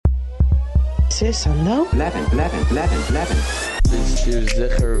Sesando?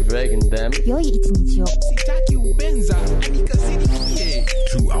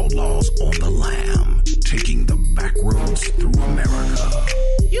 Two outlaws on the lam, taking the back roads through America.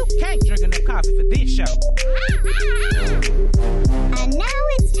 You can't drink enough coffee for this show. And now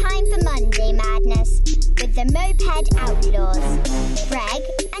it's time for Monday Madness with the Moped Outlaws, Greg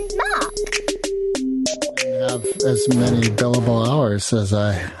and Mark. I have as many billable hours as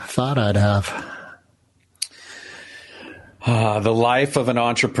I thought I'd have. The life of an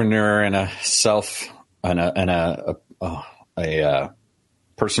entrepreneur and a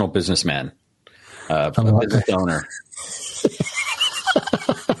personal businessman, a business owner.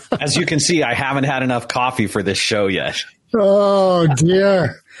 As you can see, I haven't had enough coffee for this show yet. Oh,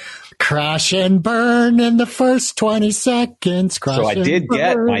 dear. Crash and burn in the first 20 seconds. So I did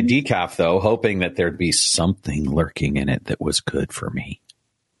get my decaf, though, hoping that there'd be something lurking in it that was good for me.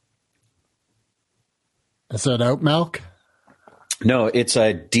 Is it oat milk? No, it's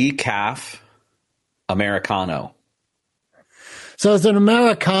a decaf Americano. So is an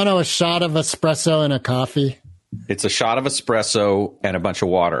Americano a shot of espresso and a coffee? It's a shot of espresso and a bunch of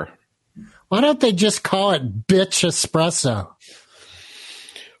water. Why don't they just call it bitch espresso?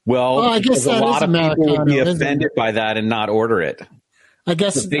 Well, I guess a lot of people would be Americano, offended by that and not order it. I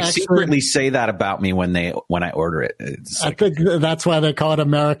guess They secretly say that about me when I order it. I think that's why they call it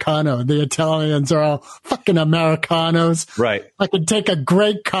Americano. The Italians are all fucking Americanos. Right. I could take a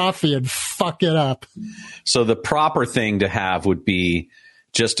great coffee and fuck it up. So the proper thing to have would be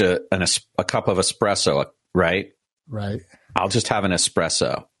just a cup of espresso, right? Right. I'll just have an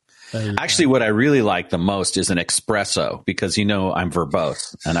espresso. Actually, what I really like the most is an espresso because, I'm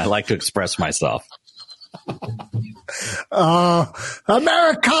verbose and I like to express myself.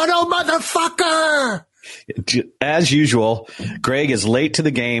 Americano, motherfucker! As usual, Greg is late to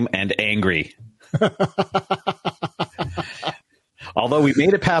the game and angry. Although we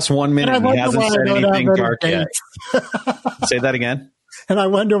made it past 1 minute and he hasn't said anything dark yet. Say that again. And I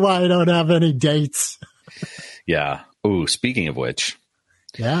wonder why I don't have any dates. Yeah. Ooh, speaking of which.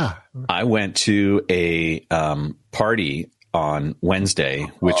 Yeah. I went to a party on Wednesday,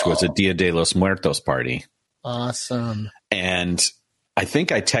 which was a Dia de los Muertos party. Awesome. And I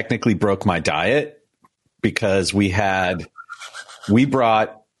think I technically broke my diet because we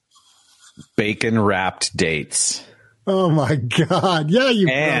brought bacon wrapped dates. Oh my God. Yeah.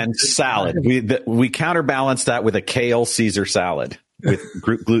 And salad. We counterbalanced that with a kale Caesar salad with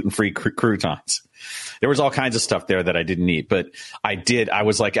gluten-free croutons. There was all kinds of stuff there that I didn't eat, but I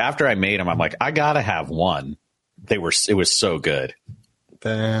was like, after I made them, I'm like, I gotta have one. It was so good.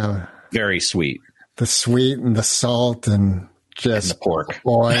 Damn. Very sweet. The sweet and the salt and just the pork.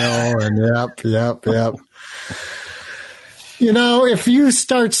 Oil and yep. If you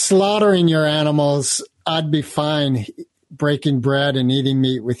start slaughtering your animals, I'd be fine breaking bread and eating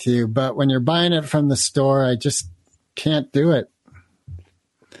meat with you. But when you're buying it from the store, I just can't do it.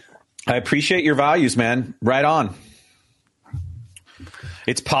 I appreciate your values, man. Right on.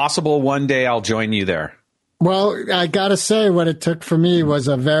 It's possible one day I'll join you there. Well, I got to say what it took for me was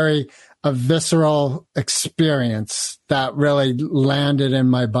a visceral experience that really landed in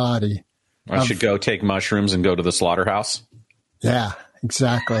my body. I should go take mushrooms and go to the slaughterhouse. Yeah,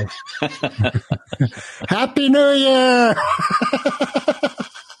 exactly. Happy New Year.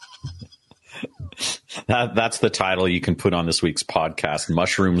 That's the title you can put on this week's podcast,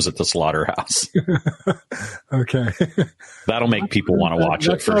 Mushrooms at the Slaughterhouse. Okay. That'll make people want to watch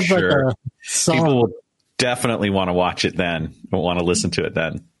it for sure. Like people will definitely want to watch it then. Will want to listen to it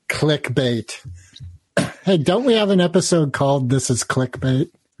then. Clickbait. Hey, don't we have an episode called This is Clickbait?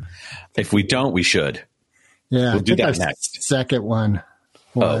 If we don't, we should. Yeah, we'll do that next. Second one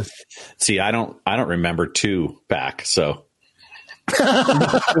was. Oh, see, I don't remember 2 back, so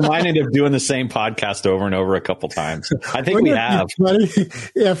reminded of doing the same podcast over and over a couple times. I think we have. Funny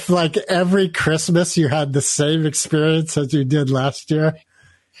if like every Christmas you had the same experience as you did last year.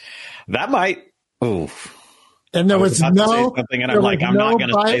 That might. Ooh. And there was no something, and I'm like, I'm not going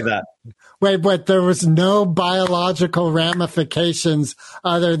to say that. Wait, but there was no biological ramifications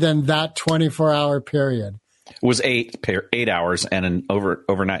other than that 24-hour period. It was 8 hours and an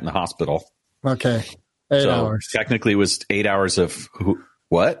overnight in the hospital. Okay. 8 hours. Technically, it was 8 hours of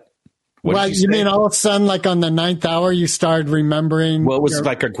what? Well, you mean all of a sudden, like on the 9th hour, you started remembering? Well, it was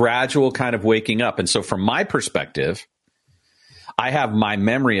like a gradual kind of waking up. And so from my perspective, I have my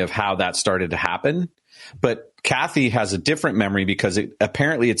memory of how that started to happen. But Kathy has a different memory because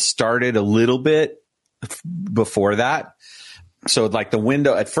apparently it started a little bit before that. So like the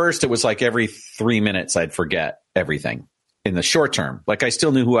window, at first it was like every 3 minutes I'd forget everything. in the short term. Like I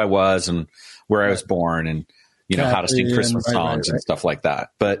still knew who I was and where I was born and, how to sing Christmas songs and stuff like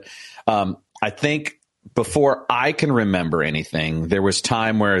that. But I think before I can remember anything, there was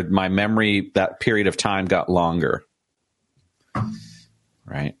time where my memory, that period of time got longer.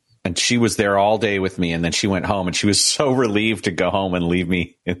 Right. And she was there all day with me. And then she went home and she was so relieved to go home and leave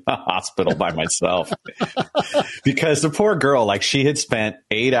me in the hospital by myself because the poor girl, like she had spent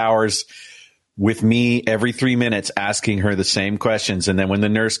 8 hours with me every 3 minutes asking her the same questions. And then when the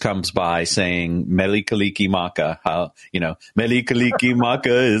nurse comes by saying, Melikaliki Maka, Melikaliki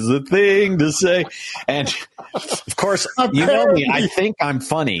Maka is a thing to say. And of course, you know me, I think I'm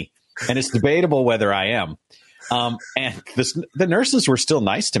funny and it's debatable whether I am. And the nurses were still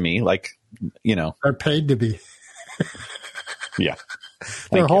nice to me. Like, they're paid to be. Yeah.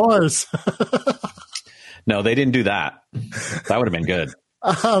 They're whores. No, they didn't do that. That would have been good.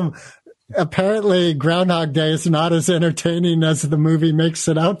 Apparently Groundhog Day is not as entertaining as the movie makes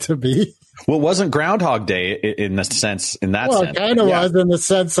it out to be. Well, it wasn't Groundhog Day in that sense. Well, it kind of was in the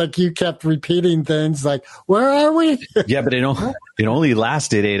sense like you kept repeating things like, where are we? Yeah, but it only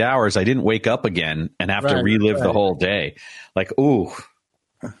lasted 8 hours. I didn't wake up again and have to relive the whole day. Like, ooh.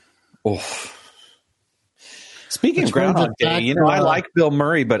 Speaking of Groundhog Day, I like Bill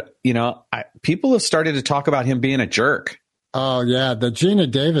Murray, but, people have started to talk about him being a jerk. Oh, yeah. The Gina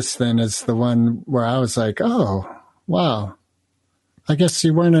Davis thing is the one where I was like, oh, wow. I guess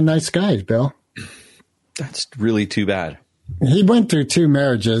you weren't a nice guy, Bill. That's really too bad. He went through 2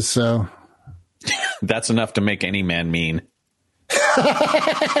 marriages, so. That's enough to make any man mean.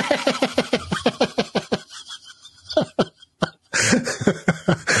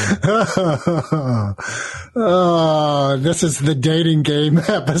 Oh, this is the dating game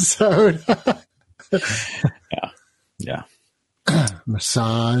episode. Yeah.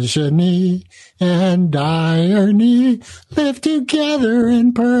 Misogyny and irony live together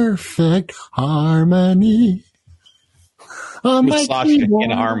in perfect harmony. Misogyny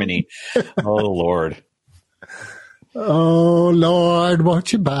and harmony. Oh, Lord. Oh, Lord,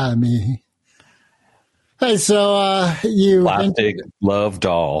 won't you buy me? Hey, so you... Plastic love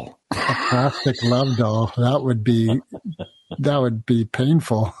doll. A plastic love doll. That would be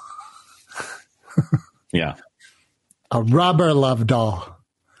painful. Yeah. A rubber love doll.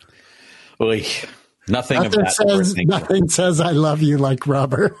 Oy, nothing says I love you like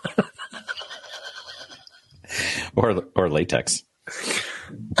rubber. or latex.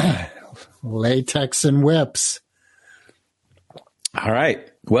 Latex and whips. All right.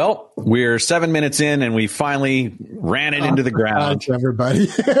 Well, we're 7 minutes in and we finally ran it into the ground. Everybody.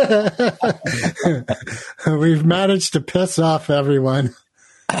 We've managed to piss off everyone.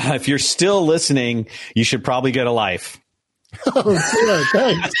 If you're still listening, you should probably get a life. Oh, dear,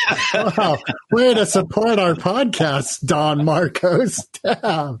 thanks. Wow. Way to support our podcast, Don Marcos.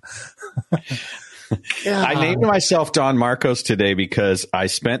 Damn. I named myself Don Marcos today because I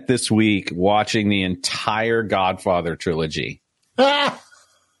spent this week watching the entire Godfather trilogy. When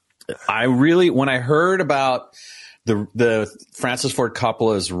I heard about the Francis Ford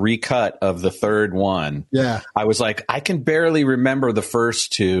Coppola's recut of the third one, I was like, I can barely remember the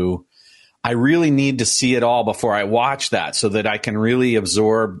first 2. I really need to see it all before I watch that so that I can really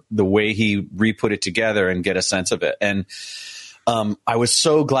absorb the way he re-put it together and get a sense of it. And I was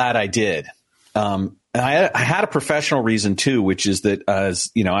so glad I did. And I had a professional reason too, which is that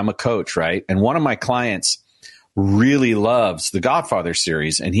I'm a coach, right? And one of my clients really loves the Godfather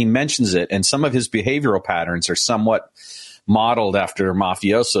series, and he mentions it, and some of his behavioral patterns are somewhat modeled after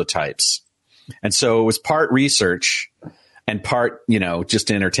mafioso types. And so it was part research and part, just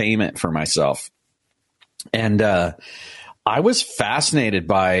entertainment for myself. And I was fascinated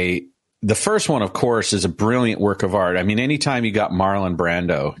by the first one, of course, is a brilliant work of art. I mean, anytime you got Marlon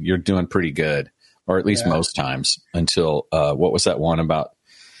Brando, you're doing pretty good, or at least most times, until what was that one about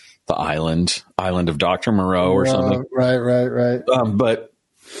the island of Dr. Moreau or something? Right. But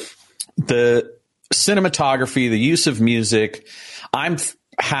the cinematography, the use of music, I'm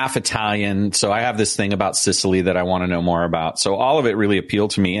half Italian, so I have this thing about Sicily that I want to know more about. So all of it really appealed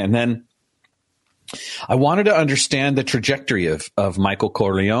to me. And then I wanted to understand the trajectory of Michael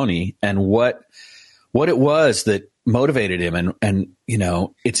Corleone and what it was that motivated him. And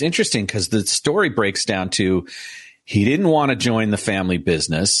it's interesting because the story breaks down to he didn't want to join the family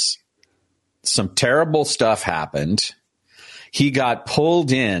business. Some terrible stuff happened. He got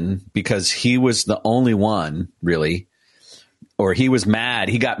pulled in because he was the only one, really, or he was mad.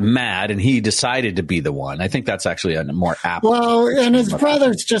 He got mad and he decided to be the one. I think that's actually a more apt. Well, and his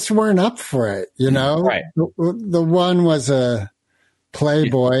brothers just weren't up for it, Right. The one was a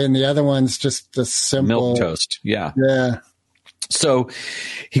playboy and the other one's just a simple milquetoast. Yeah. Yeah. So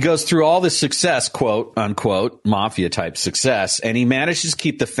he goes through all this success, quote unquote, mafia type success, and he manages to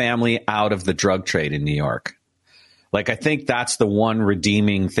keep the family out of the drug trade in New York. Like, I think that's the one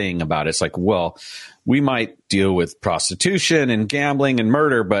redeeming thing about it. It's like, well, we might deal with prostitution and gambling and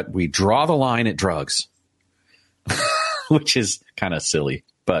murder, but we draw the line at drugs, which is kind of silly.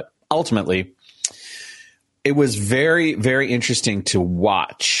 But ultimately, it was very, very interesting to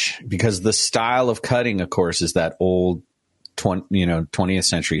watch because the style of cutting, of course, is that old 20th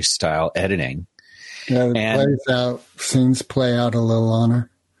century style editing. Yeah, scenes play out a little on her.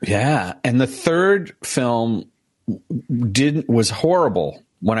 Yeah. And the third film was horrible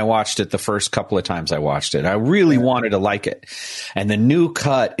when I watched it the first couple of times I watched it. I really wanted to like it. And the new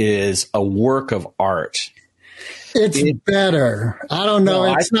cut is a work of art. It's better. I don't know.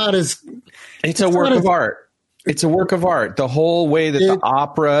 No, it's not as... It's a work of art. It's a work of art. The whole way that the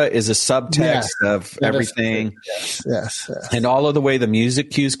opera is a subtext of everything. Yes. And all of the way the music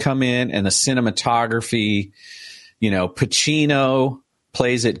cues come in and the cinematography, Pacino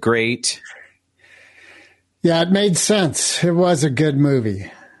plays it great. Yeah, it made sense. It was a good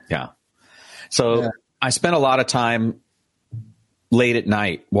movie. Yeah. So I spent a lot of time late at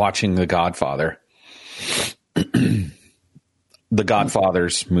night watching The Godfather. The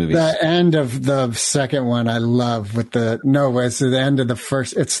Godfather's movies. The end of the second one I love it's the end of the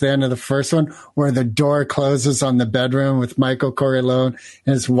first. It's the end of the first one where the door closes on the bedroom with Michael Corleone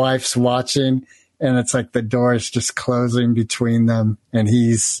and his wife's watching, and it's like the door is just closing between them, and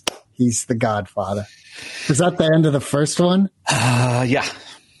he's the Godfather. Was that the end of the first one? Yeah.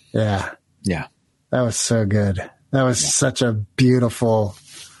 Yeah. Yeah. That was so good. That was such a beautiful...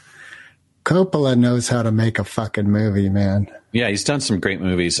 Coppola knows how to make a fucking movie, man. Yeah, he's done some great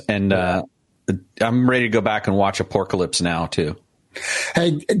movies. And I'm ready to go back and watch Apocalypse Now, too.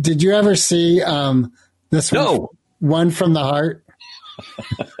 Hey, did you ever see this one from the Heart?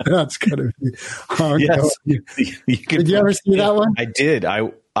 That's going to be hard. Yes. Did you ever see that one? I did.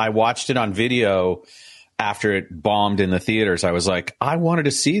 I watched it on video after it bombed in the theaters. I was like, I wanted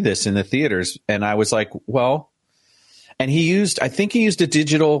to see this in the theaters. And I was like, well... And I think he used a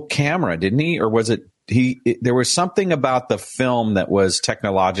digital camera, didn't he? Or was it, there was something about the film that was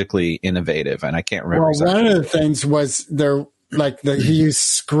technologically innovative, and I can't remember. Well, exactly. One of the things was he used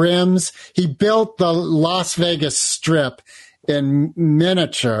scrims. He built the Las Vegas Strip in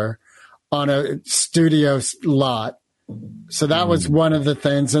miniature on a studio lot. So that was one of the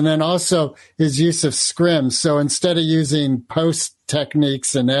things. And then also his use of scrims. So instead of using post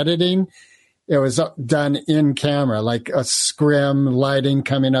techniques and editing, it was done in camera, like a scrim, lighting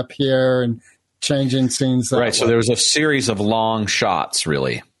coming up here and changing scenes. Right. So there was a series of long shots,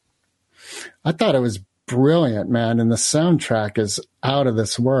 really. I thought it was brilliant, man. And the soundtrack is out of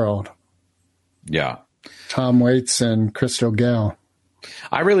this world. Yeah. Tom Waits and Crystal Gale.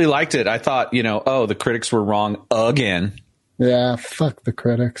 I really liked it. I thought, the critics were wrong again. Yeah. Fuck the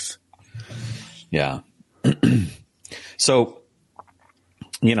critics. Yeah. So,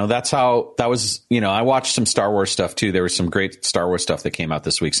 that was, I watched some Star Wars stuff too. There was some great Star Wars stuff that came out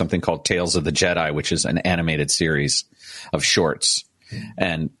this week, something called Tales of the Jedi, which is an animated series of shorts.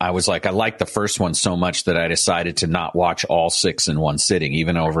 And I was like, I liked the first one so much that I decided to not watch all 6 in one sitting,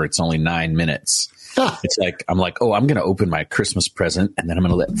 even over it's only 9 minutes. It's like, I'm like, I'm going to open my Christmas present and then I'm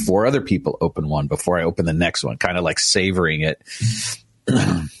going to let 4 other people open one before I open the next one, kind of like savoring it.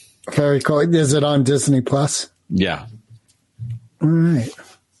 Very cool. Is it on Disney Plus? Yeah. All right.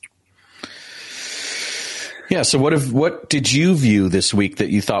 Yeah. So what did you view this week that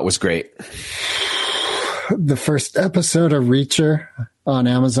you thought was great? The first episode of Reacher on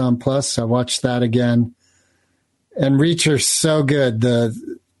Amazon Plus. I watched that again. And Reacher's so good.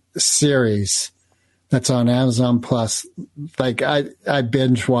 The series that's on Amazon Plus. Like I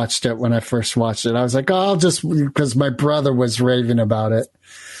binge watched it when I first watched it. I was like, I'll just, because my brother was raving about it.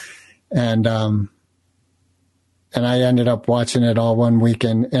 And I ended up watching it all one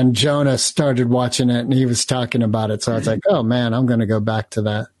weekend, and Jonah started watching it and he was talking about it. So I was like, oh man, I'm going to go back to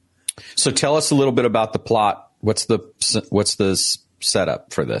that. So tell us a little bit about the plot. What's the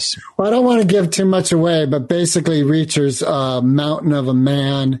setup for this? Well, I don't want to give too much away, but basically Reacher's a mountain of a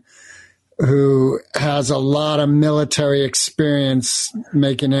man who has a lot of military experience,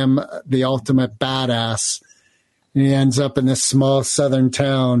 making him the ultimate badass. And he ends up in this small southern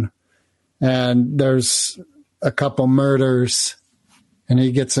town, and there's a couple murders, and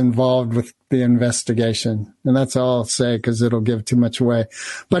he gets involved with the investigation. And that's all I'll say because it'll give too much away.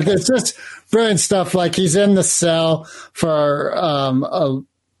 But it's just brilliant stuff. Like he's in the cell for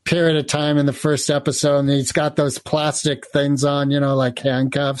period of time in the first episode, and he's got those plastic things on, like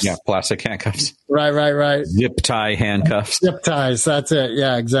handcuffs. Yeah, plastic handcuffs. Right. Zip tie handcuffs. Zip ties, that's it.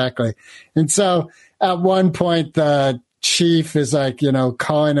 Yeah, exactly. And so at one point, the chief is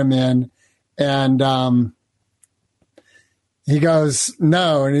calling him in, and he goes,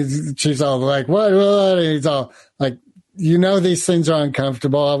 no. And she's all like, what? And he's all like, these things are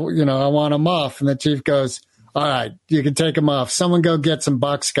uncomfortable. I want them off. And the chief goes, all right, you can take them off. Someone go get some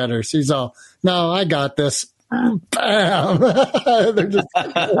box cutters. He's all, no, I got this. Bam. They're just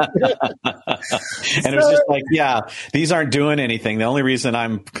and it was just like, yeah, these aren't doing anything. The only reason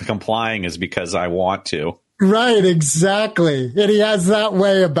I'm complying is because I want to. Right, exactly. And he has that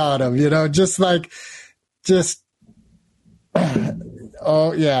way about him,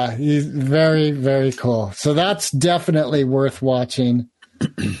 oh, yeah, he's very, very cool. So that's definitely worth watching.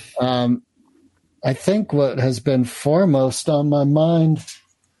 I think what has been foremost on my mind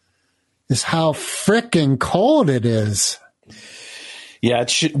is how frickin' cold it is. Yeah,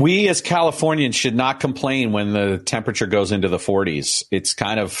 we as Californians should not complain when the temperature goes into the 40s. It's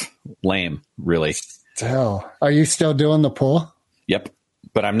kind of lame, really. Hell, are you still doing the pool? Yep,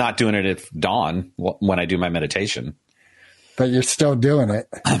 but I'm not doing it at dawn when I do my meditation. But you're still doing it.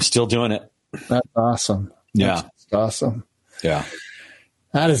 I'm still doing it. That's awesome. Yeah. That's awesome. Yeah.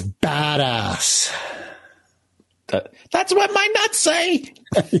 That is badass. That's what my nuts say.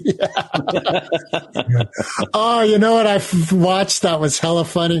 Oh, you know what I watched that was hella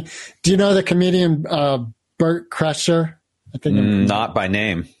funny? Do you know the comedian Bert Kreischer? I think not by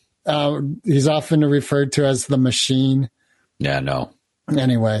name. He's often referred to as the Machine. Yeah, no.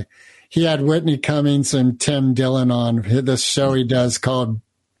 Anyway, he had Whitney Cummings and Tim Dillon on this show he does called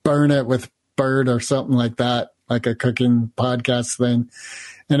Burn It with Bert or something like that, like a cooking podcast thing.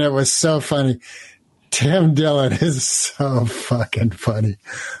 And it was so funny. Tim Dillon is so fucking funny.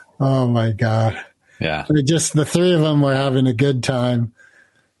 Oh, my God. Yeah. The three of them were having a good time.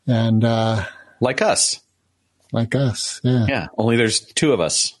 And like us. Like us, yeah. Yeah, only there's two of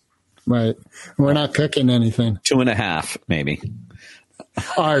us. Right. We're not cooking anything. 2.5, maybe.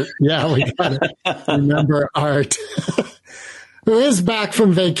 Art. Yeah, we got to remember Art. Who is back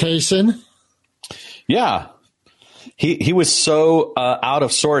from vacation. Yeah. He was so out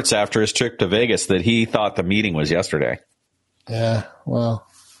of sorts after his trip to Vegas that he thought the meeting was yesterday. Yeah, well,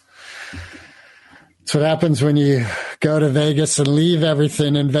 that's what happens when you go to Vegas and leave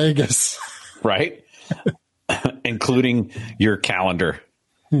everything in Vegas. Right? Including your calendar.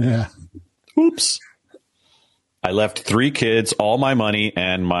 Yeah. Oops. I left 3 kids, all my money,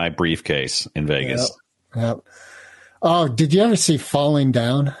 and my briefcase in Vegas. Yep. Oh, did you ever see Falling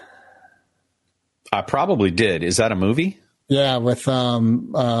Down? I probably did. Is that a movie? Yeah, with Ding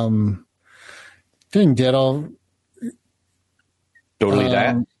Diddle. Dodely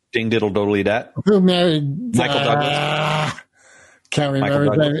Dat? Ding Diddle Dodely Dat? Who married Michael Douglas? Can't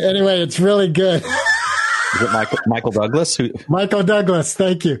remember his name. Anyway, it's really good. Is it Michael Douglas? Michael Douglas,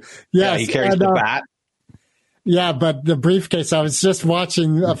 thank you. Yes, yeah, he carries the bat. Yeah, but the briefcase, I was just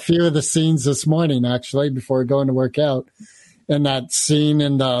watching a few of the scenes this morning, actually, before going to work out. And that scene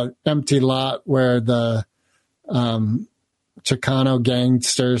in the empty lot where the Chicano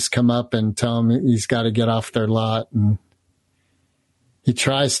gangsters come up and tell him he's got to get off their lot. And he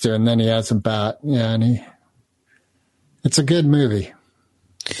tries to, and then he has a bat. Yeah, and it's a good movie.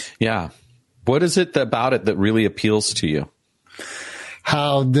 Yeah. What is it about it that really appeals to you?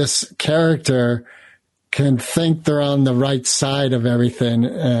 How this character can think they're on the right side of everything,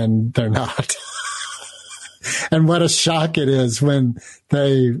 and they're not. And what a shock it is when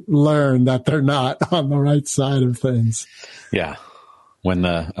they learn that they're not on the right side of things. Yeah. When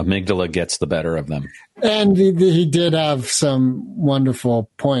the amygdala gets the better of them. And he did have some wonderful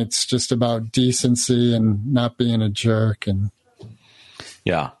points just about decency and not being a jerk and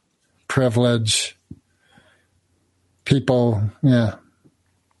privilege. People, yeah.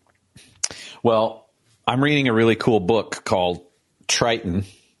 Well, I'm reading a really cool book called Triton,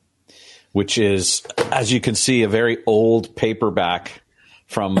 which is, as you can see, a very old paperback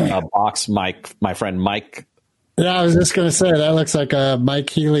from a box my friend Mike. Yeah, I was just going to say, that looks like a Mike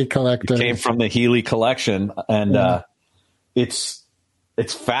Healy collector. It came from the Healy collection, and it's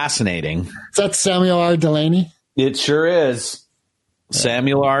fascinating. Is that Samuel R. Delaney? It sure is.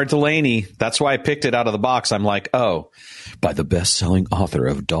 Samuel R. Delaney. That's why I picked it out of the box. I'm like, oh, by the best-selling author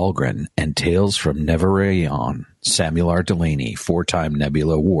of Dahlgren and Tales from Never-Rayon, Samuel R. Delaney, 4-time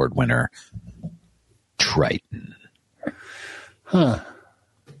Nebula Award winner, Triton. Huh.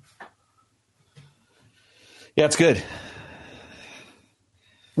 Yeah, it's good.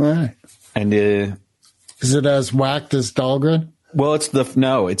 All right. And is it as whacked as Dahlgren? Well,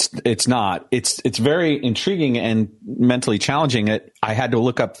 it's not. It's very intriguing and mentally challenging. I had to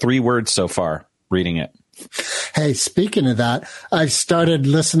look up 3 words so far reading it. Hey, speaking of that, I started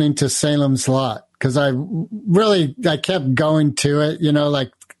listening to Salem's Lot because I kept going to it,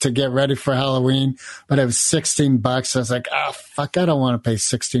 like to get ready for Halloween, but it was $16. I was like, fuck, I don't want to pay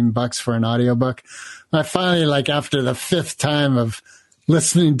 $16 for an audiobook. I finally, after the 5th time of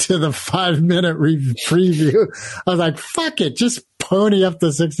listening to the 5-minute preview, I was like, fuck it, just pony up the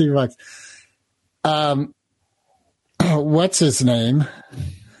 $60. What's his name?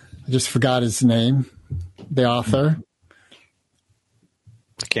 I just forgot his name. The author.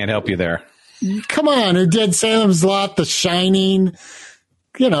 Can't help you there. Come on, who did Salem's Lot, The Shining?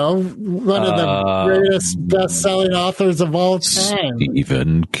 One of the greatest best-selling authors of all time.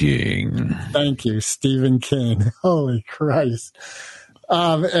 Stephen King. Thank you, Stephen King. Holy Christ.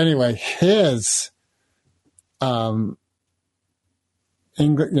 Anyway, his,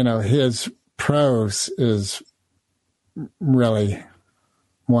 his prose is really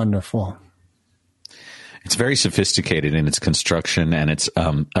wonderful. It's very sophisticated in its construction and its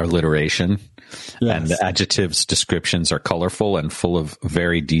alliteration. Yes. And the adjectives, descriptions are colorful and full of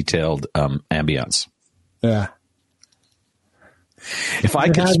very detailed ambience. Yeah. If I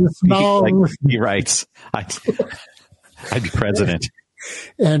could speak like he writes, I'd be president.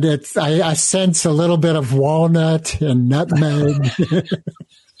 And I sense a little bit of walnut and nutmeg.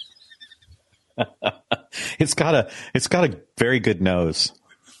 It's got a very good nose.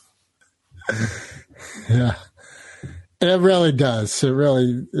 Yeah, it really does. It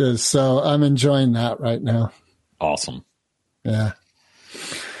really is. So I'm enjoying that right now. Awesome. Yeah.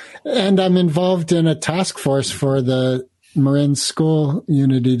 And I'm involved in a task force for the Marin School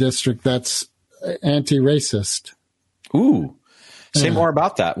Unity District that's anti-racist. Ooh. Say more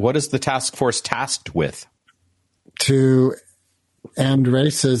about that. What is the task force tasked with? To end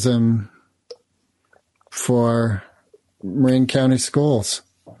racism for Marin County schools.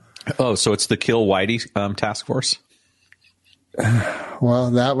 Oh, so it's the Kill Whitey task force? Well,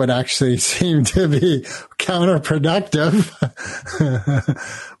 that would actually seem to be counterproductive.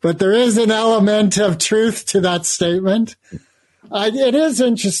 But there is an element of truth to that statement. It is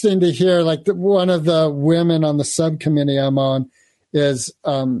interesting to hear, one of the women on the subcommittee I'm on is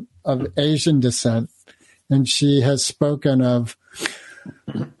of Asian descent. And she has spoken of,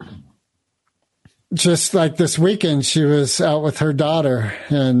 just like this weekend, she was out with her daughter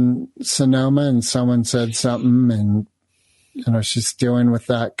in Sonoma and someone said something and, she's dealing with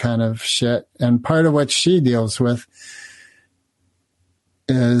that kind of shit. And part of what she deals with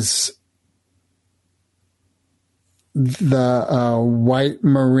is the white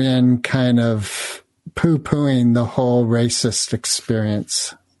Marin kind of poo-pooing the whole racist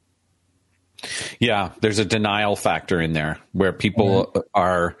experience. Yeah, there's a denial factor in there where people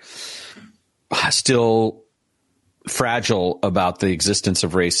are still fragile about the existence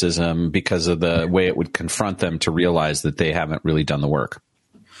of racism because of the way it would confront them to realize that they haven't really done the work.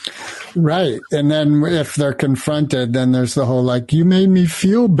 Right. And then if they're confronted, then there's the whole, you made me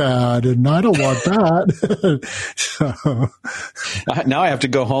feel bad and I don't want that. So now I have to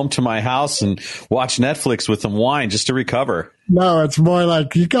go home to my house and watch Netflix with some wine just to recover. No, it's more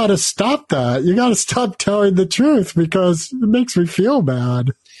like, you got to stop that. You got to stop telling the truth because it makes me feel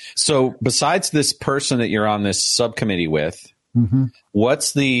bad. So besides this person that you're on this subcommittee with,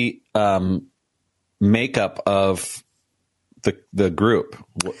 what's the makeup of the group?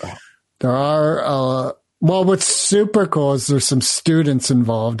 There are, what's super cool is there's some students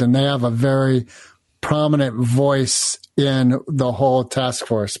involved and they have a very prominent voice in the whole task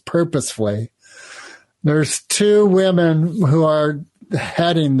force purposefully. There's 2 women who are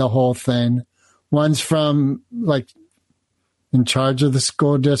heading the whole thing. One's from in charge of the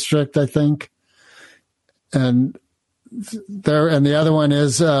school district, I think. And the other one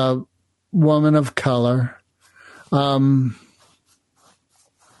is a woman of color.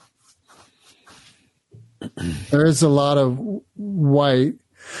 There is a lot of white,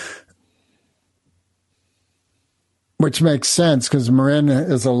 which makes sense because Marin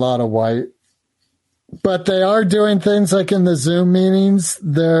is a lot of white. But they are doing things like in the Zoom meetings,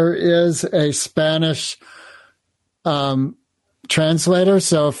 there is a Spanish translator.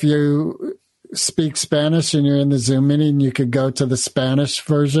 So if you speak Spanish and you're in the Zoom meeting, you could go to the Spanish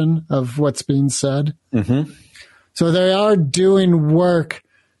version of what's being said. Mm-hmm. So they are doing work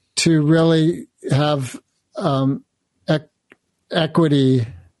to really have equity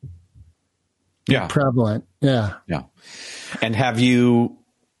prevalent. Yeah. Yeah. And have you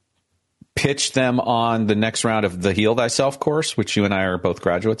pitched them on the next round of the Heal Thyself course, which you and I are both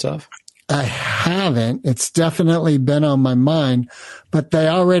graduates of? I haven't. It's definitely been on my mind, but they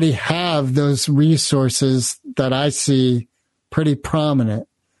already have those resources that I see pretty prominent.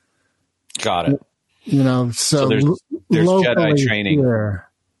 Got it. You know, so there's Jedi training. Here,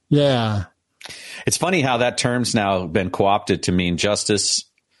 yeah. It's funny how that term's now been co-opted to mean justice,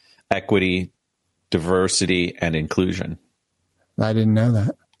 equity, diversity, and inclusion. I didn't know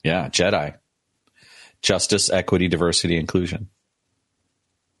that. Yeah, Jedi. Justice, equity, diversity, inclusion.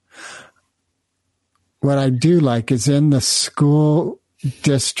 What I do like is in the school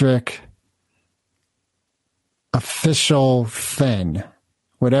district official thing,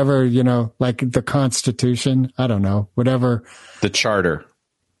 whatever, you know, like the Constitution, I don't know, whatever. The charter.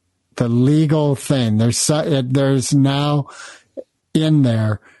 The legal thing. There's now in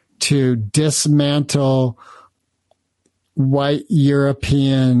there to dismantle white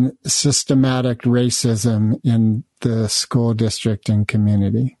European systematic racism in the school district and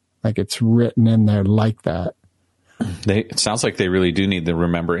community. Like it's written in there like that. It sounds like they really do need the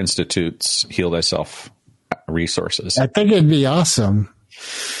Remember Institute's Heal Thyself resources. I think it'd be awesome.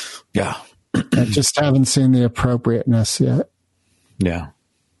 Yeah. I just haven't seen the appropriateness yet. Yeah.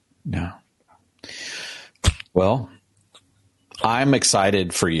 Yeah. Well, I'm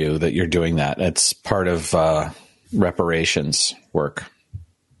excited for you that you're doing that. It's part of reparations work.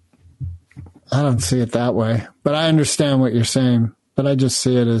 I don't see it that way, but I understand what you're saying. But I just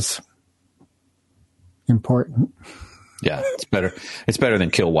see it as important. Yeah, it's better. It's better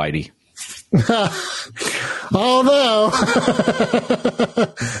than kill Whitey. Although,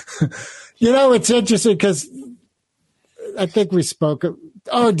 you know, it's interesting because I think we spoke.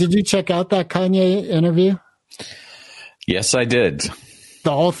 Oh, did you check out that Kanye interview? Yes, I did.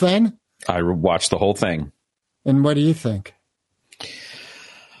 The whole thing? I watched the whole thing. And what do you think?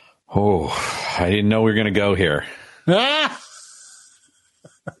 Oh, I didn't know we were going to go here. Ah!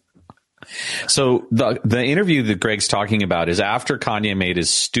 So the interview that Greg's talking about is after Kanye made his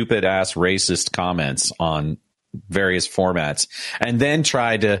stupid ass racist comments on various formats and then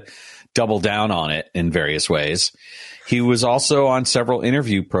tried to double down on it in various ways. He was also on several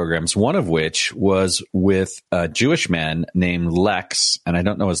interview programs, one of which was with a Jewish man named Lex, and I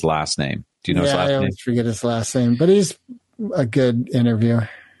don't know his last name. Do you know his last name? I always forget his last name, but he's a good interviewer.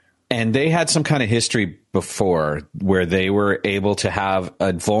 And they had some kind of history before where they were able to have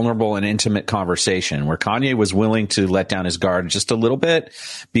a vulnerable and intimate conversation where Kanye was willing to let down his guard just a little bit,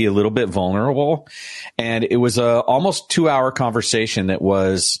 be a little bit vulnerable. And it was a almost 2-hour conversation that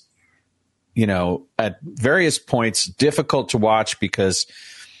was, you know, at various points difficult to watch because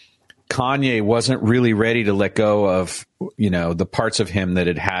Kanye wasn't really ready to let go of, you know, the parts of him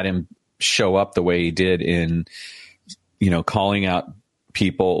that had him show up the way he did in, you know, calling out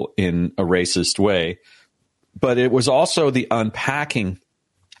people in a racist way. But it was also the unpacking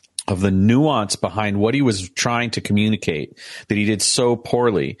of the nuance behind what he was trying to communicate that he did so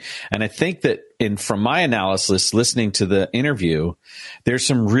poorly. And I think that from my analysis, listening to the interview, there's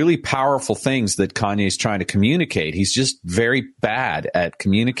some really powerful things that Kanye's trying to communicate. He's just very bad at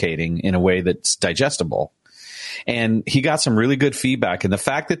communicating in a way that's digestible. And he got some really good feedback. And the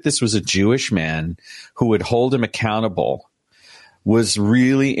fact that this was a Jewish man who would hold him accountable was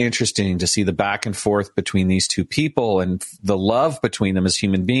really interesting to see the back and forth between these two people and the love between them as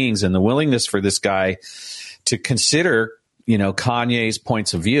human beings and the willingness for this guy to consider, you know, Kanye's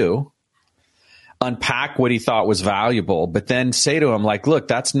points of view, unpack what he thought was valuable, but then say to him, like, look,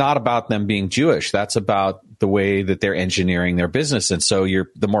 that's not about them being Jewish. That's about the way that they're engineering their business. And so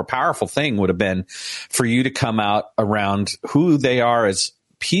the more powerful thing would have been for you to come out around who they are as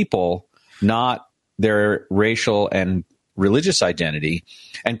people, not their racial and religious identity,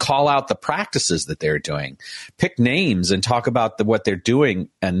 and call out the practices that they're doing, pick names and talk about what they're doing.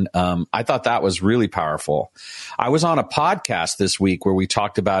 And I thought that was really powerful. I was on a podcast this week where we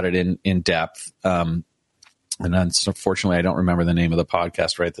talked about it in depth. And unfortunately, I don't remember the name of the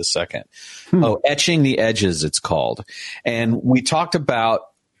podcast right this second. Etching the Edges, it's called. And we talked about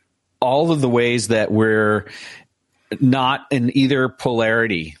all of the ways that we're not in either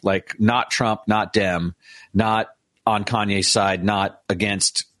polarity, like not Trump, not Dem, not on Kanye's side, not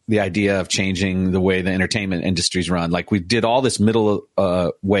against the idea of changing the way the entertainment industries run. Like we did all this middle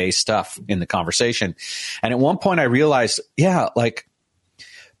way stuff in the conversation. And at one point I realized, like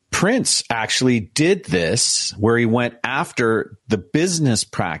Prince actually did this where he went after the business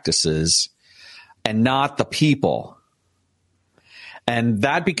practices and not the people. And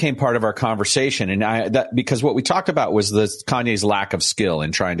that became part of our conversation. And because what we talked about was Kanye's lack of skill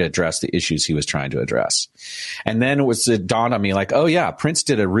in trying to address the issues he was trying to address. And then it dawned on me like, oh yeah, Prince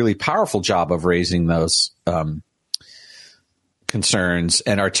did a really powerful job of raising those concerns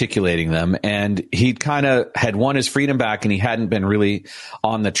and articulating them. And he kind of had won his freedom back, and he hadn't been really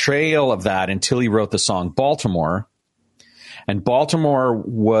on the trail of that until he wrote the song Baltimore. And Baltimore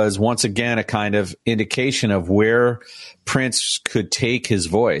was once again a kind of indication of where Prince could take his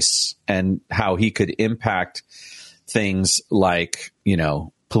voice and how he could impact things like,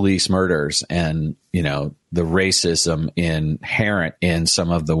 police murders and, the racism inherent in some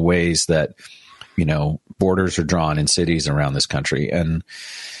of the ways that, borders are drawn in cities around this country. And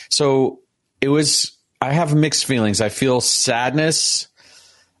so I have mixed feelings. I feel sadness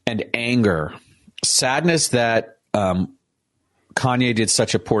and anger. Sadness that Kanye did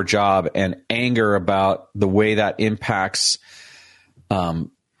such a poor job, and anger about the way that impacts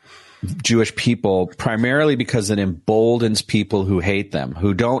Jewish people, primarily because it emboldens people who hate them,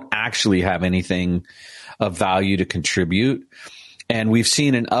 who don't actually have anything of value to contribute. And we've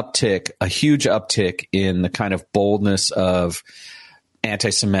seen a huge uptick in the kind of boldness of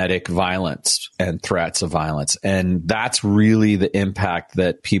anti-Semitic violence and threats of violence. And that's really the impact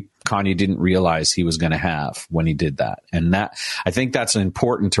that Kanye didn't realize he was going to have when he did that. And I think that's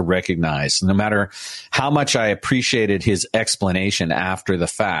important to recognize, no matter how much I appreciated his explanation after the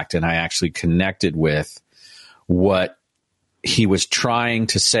fact. And I actually connected with what he was trying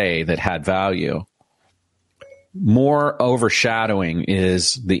to say that had value. More overshadowing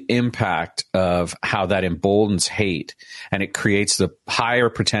is the impact of how that emboldens hate, and it creates the higher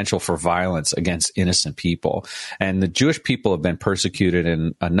potential for violence against innocent people. And the Jewish people have been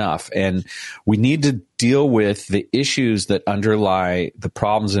persecuted enough, and we need to deal with the issues that underlie the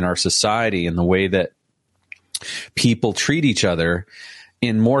problems in our society and the way that people treat each other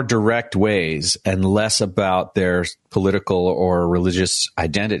in more direct ways and less about their political or religious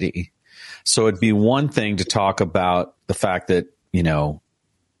identity. So it'd be one thing to talk about the fact that,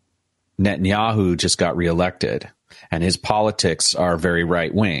 Netanyahu just got reelected and his politics are very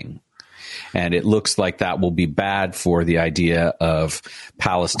right wing. And it looks like that will be bad for the idea of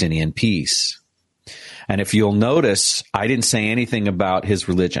Palestinian peace. And if you'll notice, I didn't say anything about his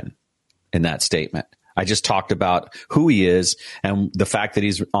religion in that statement. I just talked about who he is and the fact that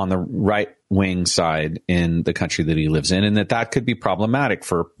he's on the right wing side in the country that he lives in, and that could be problematic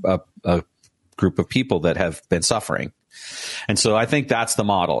for a group of people that have been suffering. And so I think that's the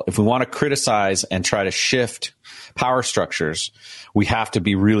model. If we want to criticize and try to shift power structures, we have to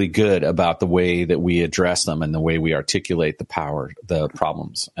be really good about the way that we address them and the way we articulate the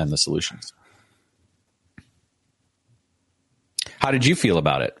problems and the solutions. How did you feel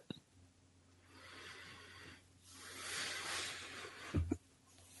about it?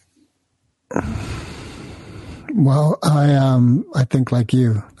 Well, I think like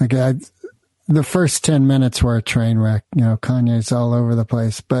you, the first 10 minutes were a train wreck. Kanye's all over the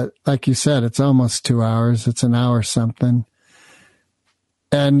place, but like you said, it's almost 2 hours. It's an hour something.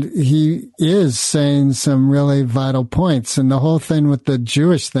 And he is saying some really vital points. And the whole thing with the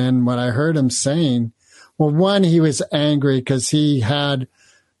Jewish thing, what I heard him saying, well, one, he was angry because he had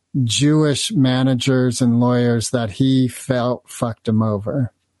Jewish managers and lawyers that he felt fucked him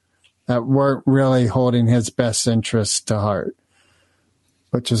over, that weren't really holding his best interests to heart,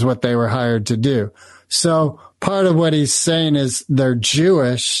 which is what they were hired to do. So part of what he's saying is they're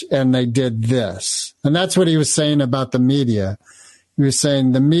Jewish and they did this. And that's what he was saying about the media. He was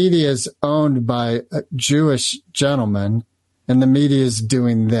saying the media is owned by Jewish gentlemen and the media is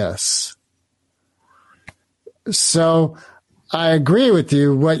doing this. So I agree with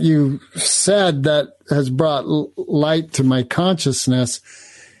you. What you said that has brought light to my consciousness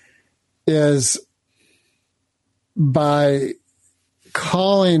is by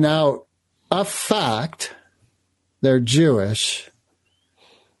calling out a fact, they're Jewish,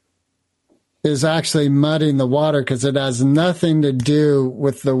 is actually muddying the water because it has nothing to do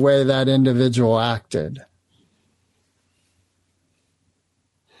with the way that individual acted.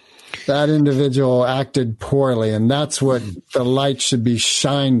 That individual acted poorly, and that's what the light should be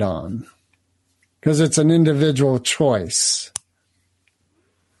shined on, because it's an individual choice.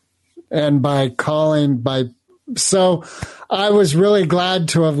 And so I was really glad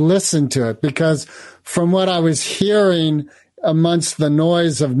to have listened to it, because from what I was hearing amongst the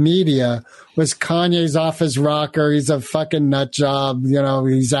noise of media was Kanye's off his rocker. He's a fucking nut job.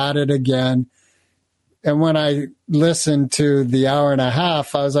 He's at it again. And when I listened to the hour and a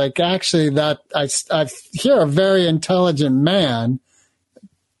half, I was like, actually, that I hear a very intelligent man,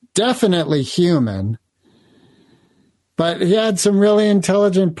 definitely human, but he had some really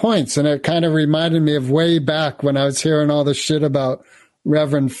intelligent points. And it kind of reminded me of way back when I was hearing all the shit about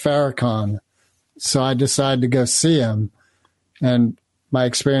Reverend Farrakhan. So I decided to go see him. And my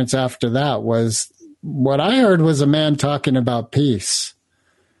experience after that was what I heard was a man talking about peace.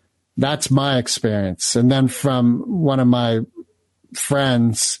 That's my experience. And then from one of my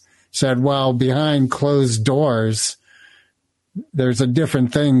friends said, well, behind closed doors, there's a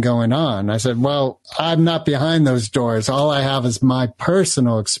different thing going on. I said, well, I'm not behind those doors. All I have is my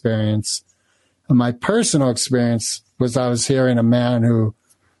personal experience. And my personal experience was I was hearing a man who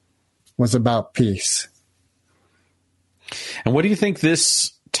was about peace. And what do you think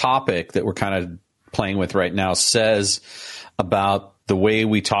this topic that we're kind of playing with right now says about the way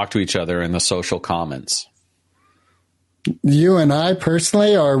we talk to each other in the social commons? You and I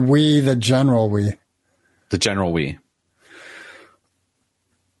personally, or we, the general we? The general we.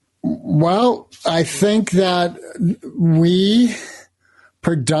 Well, I think that we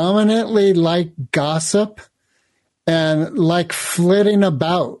predominantly like gossip and like flitting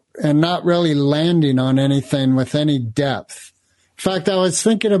about and not really landing on anything with any depth. In fact, I was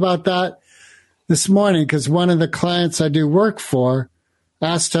thinking about that this morning because one of the clients I do work for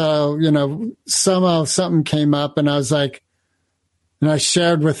asked how, somehow something came up, and I was like, and I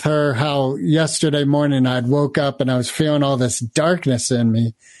shared with her how yesterday morning I'd woke up and I was feeling all this darkness in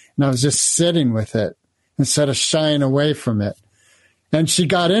me, and I was just sitting with it instead of shying away from it. And she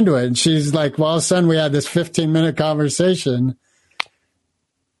got into it, and she's like, well, all of a sudden we had this 15-minute conversation,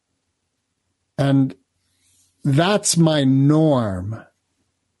 and that's my norm.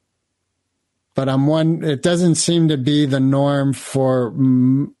 But it doesn't seem to be the norm for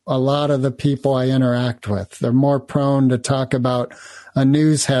a lot of the people I interact with. They're more prone to talk about a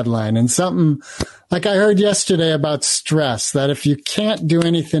news headline and something like I heard yesterday about stress, that if you can't do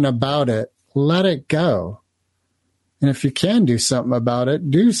anything about it, let it go. And if you can do something about it,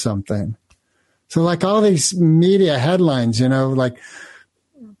 do something. So like all these media headlines, like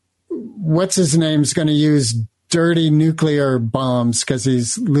what's his name's going to use dirty nuclear bombs because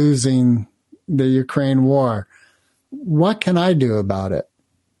he's losing the Ukraine war. What can I do about it?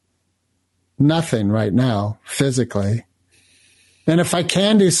 Nothing right now, physically. And if I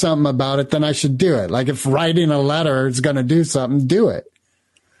can do something about it, then I should do it. Like if writing a letter is going to do something, do it.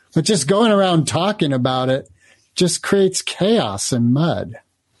 But just going around talking about it just creates chaos and mud.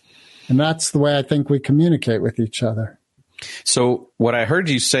 And that's the way I think we communicate with each other. So what I heard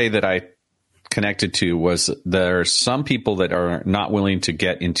you say that I connected to was there are some people that are not willing to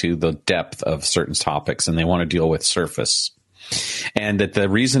get into the depth of certain topics and they want to deal with surface. And that the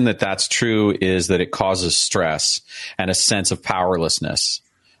reason that that's true is that it causes stress and a sense of powerlessness.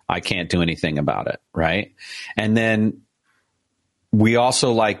 I can't do anything about it, right? And then we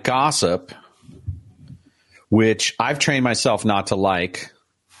also like gossip, which I've trained myself not to like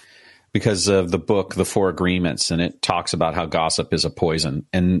because of the book, The Four Agreements, and it talks about how gossip is a poison,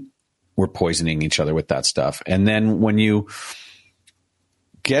 and we're poisoning each other with that stuff. And then when you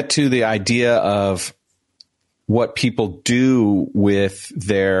get to the idea of what people do with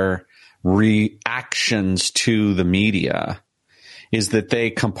their reactions to the media, is that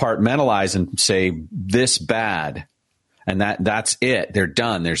they compartmentalize and say this bad, and that's it. They're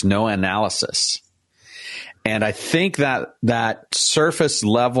done. There's no analysis. And I think that surface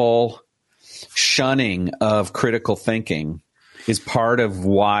level shunning of critical thinking is part of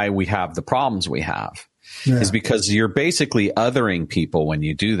why we have the problems we have. Yeah. Is because you're basically othering people when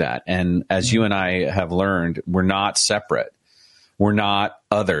you do that. And as you and I have learned, we're not separate. We're not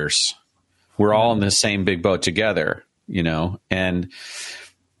others. We're all in the same big boat together, and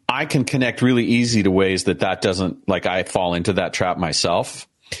I can connect really easy to ways that doesn't, like I fall into that trap myself,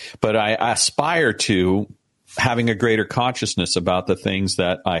 but I aspire to having a greater consciousness about the things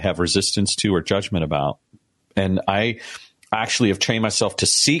that I have resistance to or judgment about. And I actually have trained myself to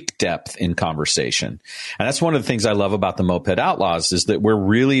seek depth in conversation. And that's one of the things I love about the Moped Outlaws is that we're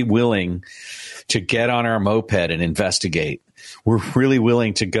really willing to get on our moped and investigate. We're really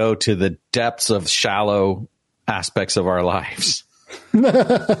willing to go to the depths of shallow aspects of our lives.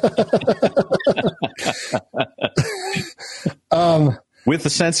 With a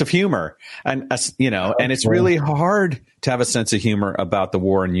sense of humor. And, and it's really hard to have a sense of humor about the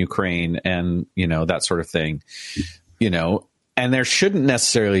war in Ukraine and, that sort of thing. And there shouldn't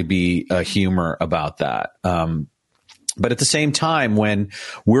necessarily be a humor about that. But at the same time, when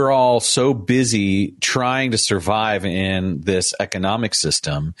we're all so busy trying to survive in this economic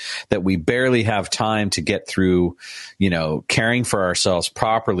system that we barely have time to get through, caring for ourselves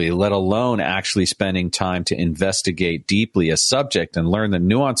properly, let alone actually spending time to investigate deeply a subject and learn the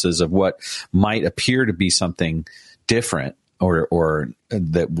nuances of what might appear to be something different or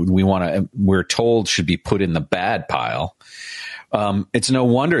that we're told should be put in the bad pile. It's no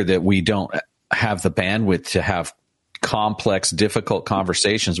wonder that we don't have the bandwidth to have complex, difficult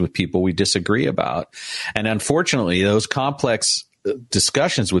conversations with people we disagree about. And unfortunately, those complex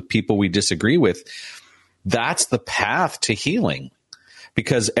discussions with people we disagree with, that's the path to healing,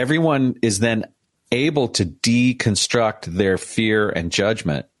 because everyone is then able to deconstruct their fear and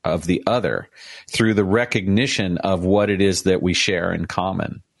judgment of the other through the recognition of what it is that we share in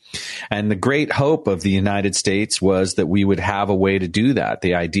common. And the great hope of the United States was that we would have a way to do that.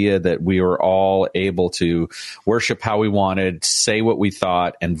 The idea that we were all able to worship how we wanted, say what we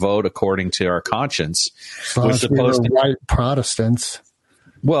thought, and vote according to our conscience was supposed to be white Protestants.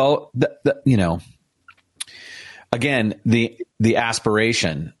 Well, again, the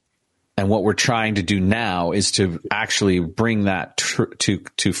aspiration and what we're trying to do now is to actually bring that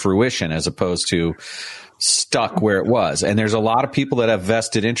to fruition, as opposed to stuck where it was. And there's a lot of people that have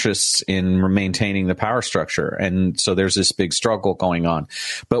vested interests in maintaining the power structure. And so there's this big struggle going on.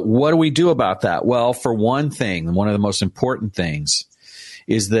 But what do we do about that? Well, for one thing, one of the most important things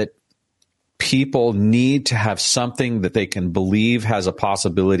is that people need to have something that they can believe has a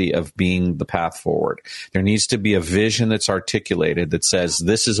possibility of being the path forward. There needs to be a vision that's articulated that says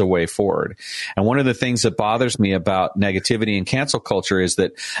this is a way forward. And one of the things that bothers me about negativity and cancel culture is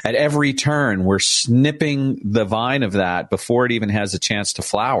that at every turn, we're snipping the vine of that before it even has a chance to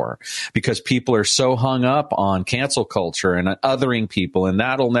flower, because people are so hung up on cancel culture and othering people, and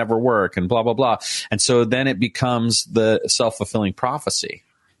that'll never work, and blah, blah, blah. And so then it becomes the self-fulfilling prophecy.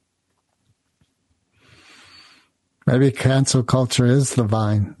 Maybe cancel culture is the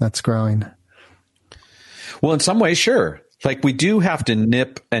vine that's growing. Well, in some ways, sure. Like, we do have to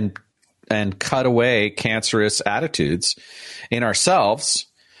nip and cut away cancerous attitudes in ourselves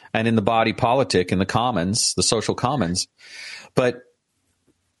and in the body politic, in the commons, the social commons. But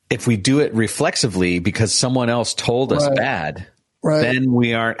if we do it reflexively because someone else told us bad, then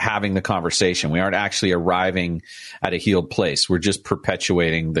we aren't having the conversation. We aren't actually arriving at a healed place. We're just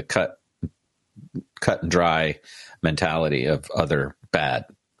perpetuating the cut and dry mentality of other bad.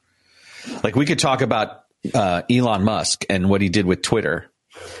 Like, we could talk about Elon Musk and what he did with Twitter,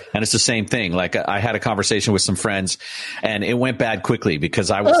 and it's the same thing. Like, I had a conversation with some friends, and it went bad quickly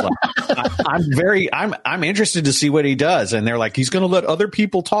because I was like, I'm interested to see what he does, and they're like, he's going to let other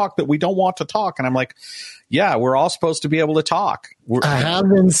people talk that we don't want to talk, and I'm like, yeah, we're all supposed to be able to talk. I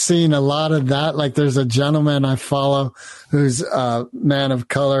haven't seen a lot of that. Like, there's a gentleman I follow who's a man of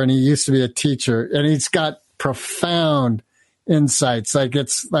color, and he used to be a teacher, and he's got profound insights. Like,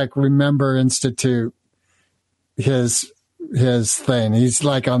 it's like Remember Institute, his thing. He's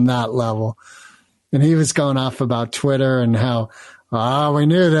like on that level. And he was going off about Twitter and how, we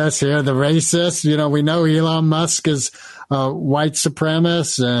knew this here, the racist, we know Elon Musk is a white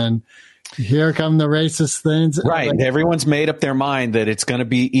supremacist, and here come the racist things. Right. Like, everyone's made up their mind that it's going to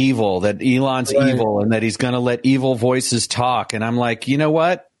be evil, that Elon's evil, and that he's going to let evil voices talk. And I'm like, you know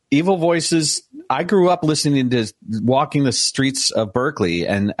what? Evil voices. I grew up listening to walking the streets of Berkeley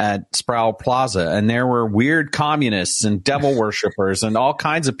and at Sproul Plaza, and there were weird communists and devil worshippers and all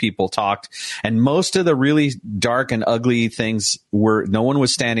kinds of people talked. And most of the really dark and ugly things no one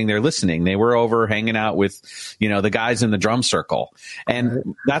was standing there listening. They were over hanging out with, the guys in the drum circle.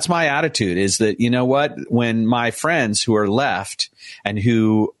 And that's my attitude, is that, you know what, when my friends who are left and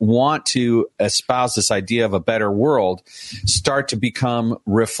who want to espouse this idea of a better world start to become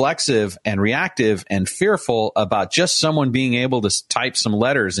reflexive and reactive and fearful about just someone being able to type some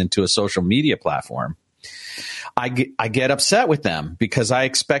letters into a social media platform, I get upset with them, because I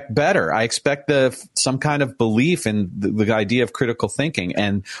expect better. I expect some kind of belief in the idea of critical thinking.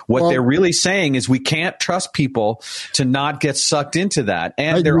 And what they're really saying is we can't trust people to not get sucked into that.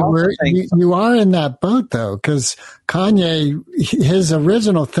 And they're also saying, you are in that boat, though, because Kanye, his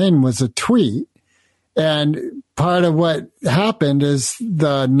original thing was a tweet. And part of what happened is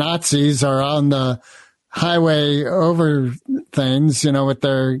the Nazis are on the highway over things, with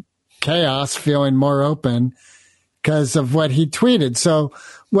their chaos, feeling more open because of what he tweeted. So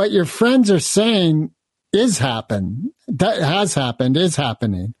what your friends are saying is happening. That has happened, is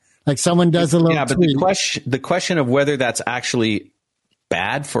happening. Like, someone does a little tweet. But the question of whether that's actually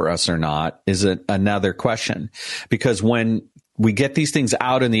bad for us or not is another question. Because when we get these things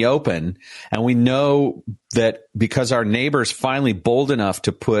out in the open, and we know that because our neighbor's finally bold enough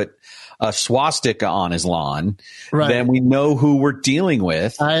to put a swastika on his lawn, then we know who we're dealing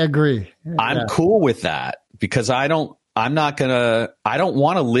with. I agree. I'm cool with that, because I don't want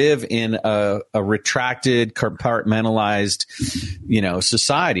to live in a retracted, compartmentalized,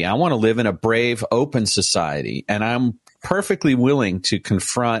 society. I want to live in a brave, open society. And I'm perfectly willing to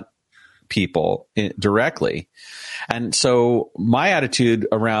confront people directly. And so my attitude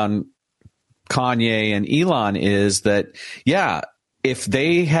around Kanye and Elon is that, yeah, if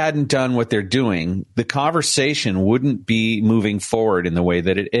they hadn't done what they're doing, the conversation wouldn't be moving forward in the way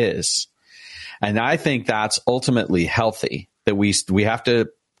that it is. And I think that's ultimately healthy, that we have to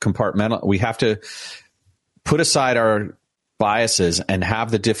we have to put aside our biases and have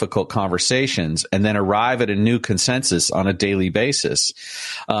the difficult conversations and then arrive at a new consensus on a daily basis.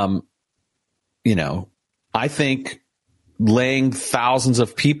 I think laying thousands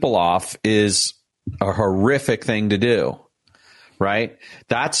of people off is a horrific thing to do, right?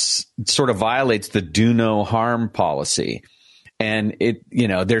 That's sort of violates the do no harm policy. And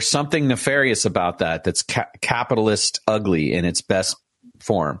there's something nefarious about that. That's capitalist ugly in its best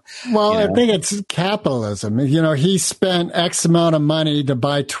form. Well, I think it's capitalism. He spent X amount of money to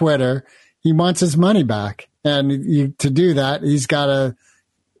buy Twitter. He wants his money back. And to do that, he's got to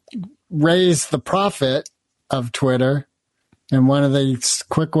raise the profit of Twitter. And one of the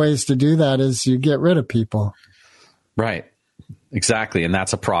quick ways to do that is you get rid of people. Right. Exactly. And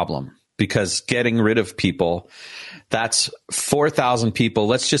that's a problem, because getting rid of people, that's 4,000 people.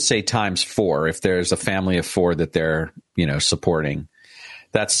 Let's just say times 4. If there's a family of 4 that they're, supporting,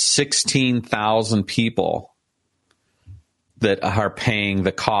 that's 16,000 people that are paying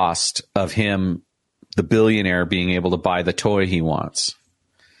the cost of him, the billionaire, being able to buy the toy he wants.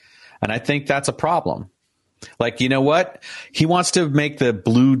 And I think that's a problem. Like, you know what? He wants to make the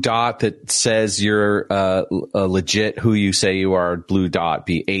blue dot that says you're a legit who you say you are, blue dot,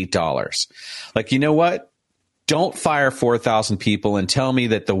 be $8. Like, you know what? Don't fire 4,000 people and tell me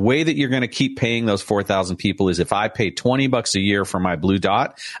that the way that you're going to keep paying those 4,000 people is if I pay $20 a year for my blue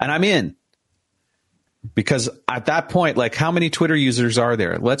dot, and I'm in. Because at that point, like, how many Twitter users are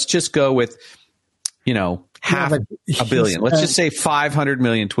there? Let's just go with, half a billion. Let's just say 500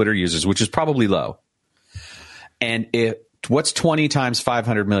 million Twitter users, which is probably low. And what's 20 times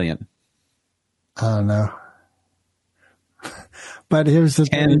 500 million? I don't know. But here's the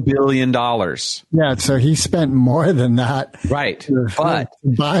 $10 billion. Yeah, so he spent more than that. Right. But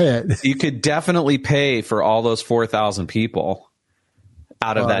to buy it. You could definitely pay for all those 4,000 people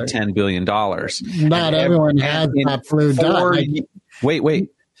out of that $10 billion. Not everyone has that blue dot. Wait.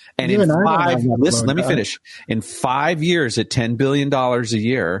 And let me finish. In 5 years at $10 billion a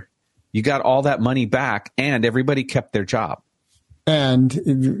year, you got all that money back and everybody kept their job. And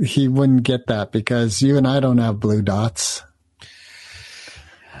he wouldn't get that because you and I don't have blue dots.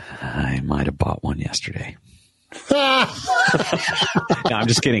 I might have bought one yesterday. No, I'm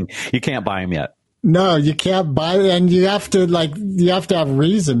just kidding. You can't buy them yet. No, you can't buy them, and you have to have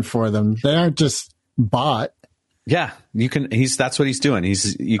reason for them. They aren't just bought. Yeah, you can. That's what he's doing.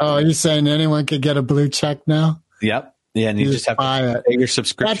 He's saying anyone could get a blue check now? Yep. Yeah, and you just have to pay your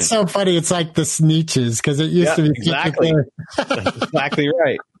subscription. That's so funny. It's like the Sneetches, because it used to be exactly. That's exactly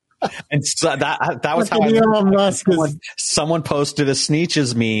right. And so that was how someone posted a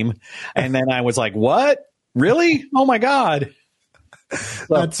Sneetches meme, and then I was like, "What? Really? Oh my god!"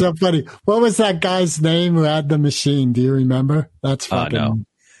 That's so funny. What was that guy's name who had the machine? Do you remember? That's fucking. No.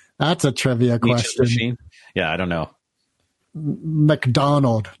 That's a trivia question. Machine? Yeah, I don't know.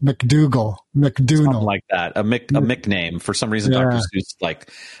 McDougal, something like that. A Mick name. For some reason, Dr. Seuss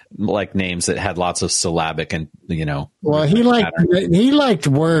like names that had lots of syllabic and Well, he liked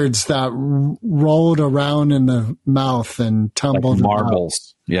words that rolled around in the mouth and tumbled like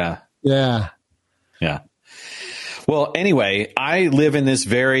marbles. Yeah. Well, anyway, I live in this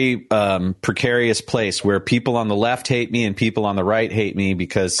very precarious place where people on the left hate me and people on the right hate me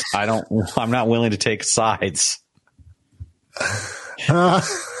because I'm not willing to take sides.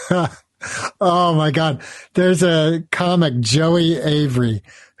 Oh my God. There's a comic, Joey Avery,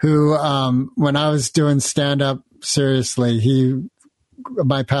 who, when I was doing stand up seriously,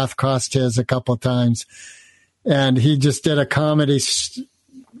 my path crossed his a couple of times, and he just did a Comedy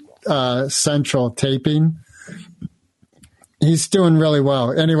Central taping. He's doing really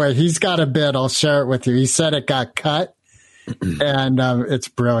well. Anyway, he's got a bit. I'll share it with you. He said it got cut, and it's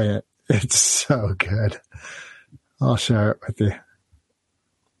brilliant. It's so good. I'll share it with you.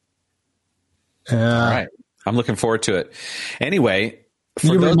 All right. I'm looking forward to it. Anyway,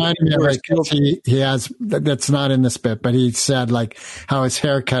 you reminded me of he has, that's not in this bit, but he said like how his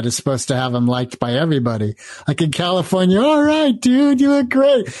haircut is supposed to have him liked by everybody. Like in California, all right, dude, you look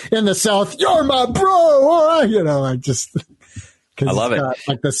great. In the South, you're my bro. All right. I love it.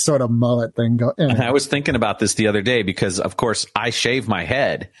 Like this sort of mullet thing going. And I was thinking about this the other day because, of course, I shave my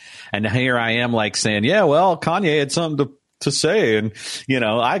head, and here I am, like saying, "Yeah, well, Kanye had something to say, and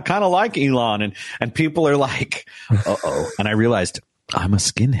I kind of like Elon," and people are like, "Uh-oh," and I realized I'm a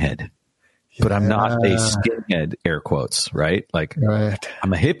skinhead, but I'm not a skinhead, air quotes, right? Like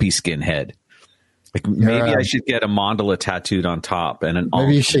I'm a hippie skinhead. Like maybe I should get a mandala tattooed on top and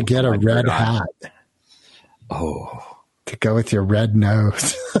maybe you should get a red hat. Oh, to go with your red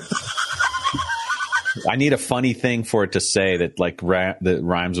nose. I need a funny thing for it to say that that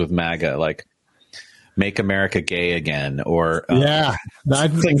rhymes with MAGA, like "Make America Gay Again," or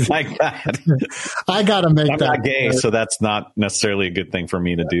things like that. I gotta make I'm that. I'm not gay, so that's not necessarily a good thing for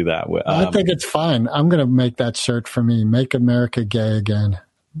me to do that with. I think it's fine. I'm gonna make that shirt for me. Make America Gay Again.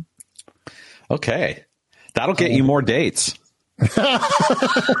 Okay, that'll get you more dates.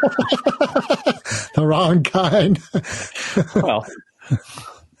 The wrong kind. Well,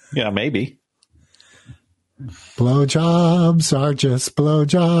 yeah, maybe. Blowjobs are just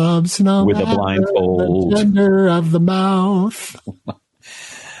blowjobs, no with a blindfold. The gender of the mouth.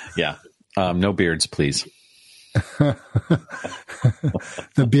 Yeah, no beards, please. The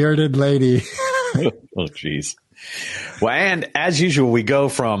bearded lady. Oh, jeez. Well, and as usual, we go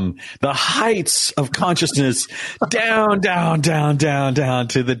from the heights of consciousness down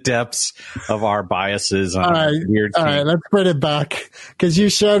to the depths of our biases. All right, let's put it back because you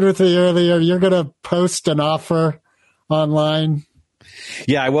shared with me earlier you're going to post an offer online.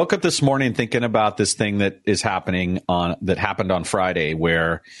 Yeah, I woke up this morning thinking about this thing that happened on Friday,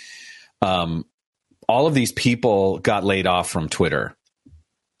 where all of these people got laid off from Twitter,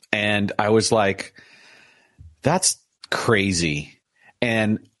 and I was like, that's crazy.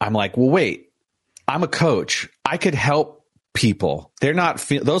 And I'm like, well, wait, I'm a coach. I could help people.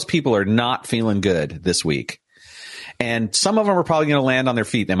 Those people are not feeling good this week. And some of them are probably going to land on their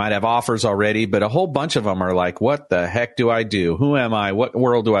feet. They might have offers already, but a whole bunch of them are like, what the heck do I do? Who am I? What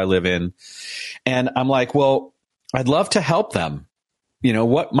world do I live in? And I'm like, well, I'd love to help them. You know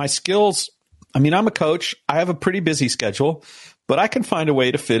what my skills, I'm a coach. I have a pretty busy schedule, but I can find a way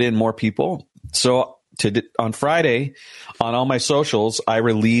to fit in more people. So on Friday, on all my socials, I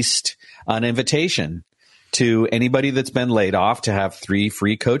released an invitation to anybody that's been laid off to have 3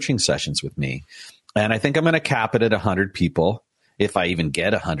 free coaching sessions with me. And I think I'm going to cap it at 100 people, if I even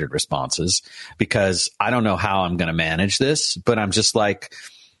get 100 responses, because I don't know how I'm going to manage this. But I'm just like,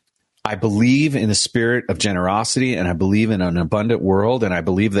 I believe in the spirit of generosity, and I believe in an abundant world, and I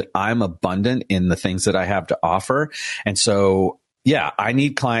believe that I'm abundant in the things that I have to offer. And so yeah, I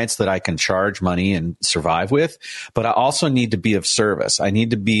need clients that I can charge money and survive with, but I also need to be of service. I need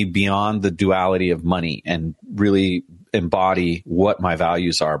to be beyond the duality of money and really embody what my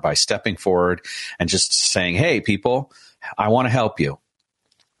values are by stepping forward and just saying, hey, people, I want to help you.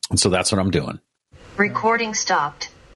 And so that's what I'm doing. Recording stopped.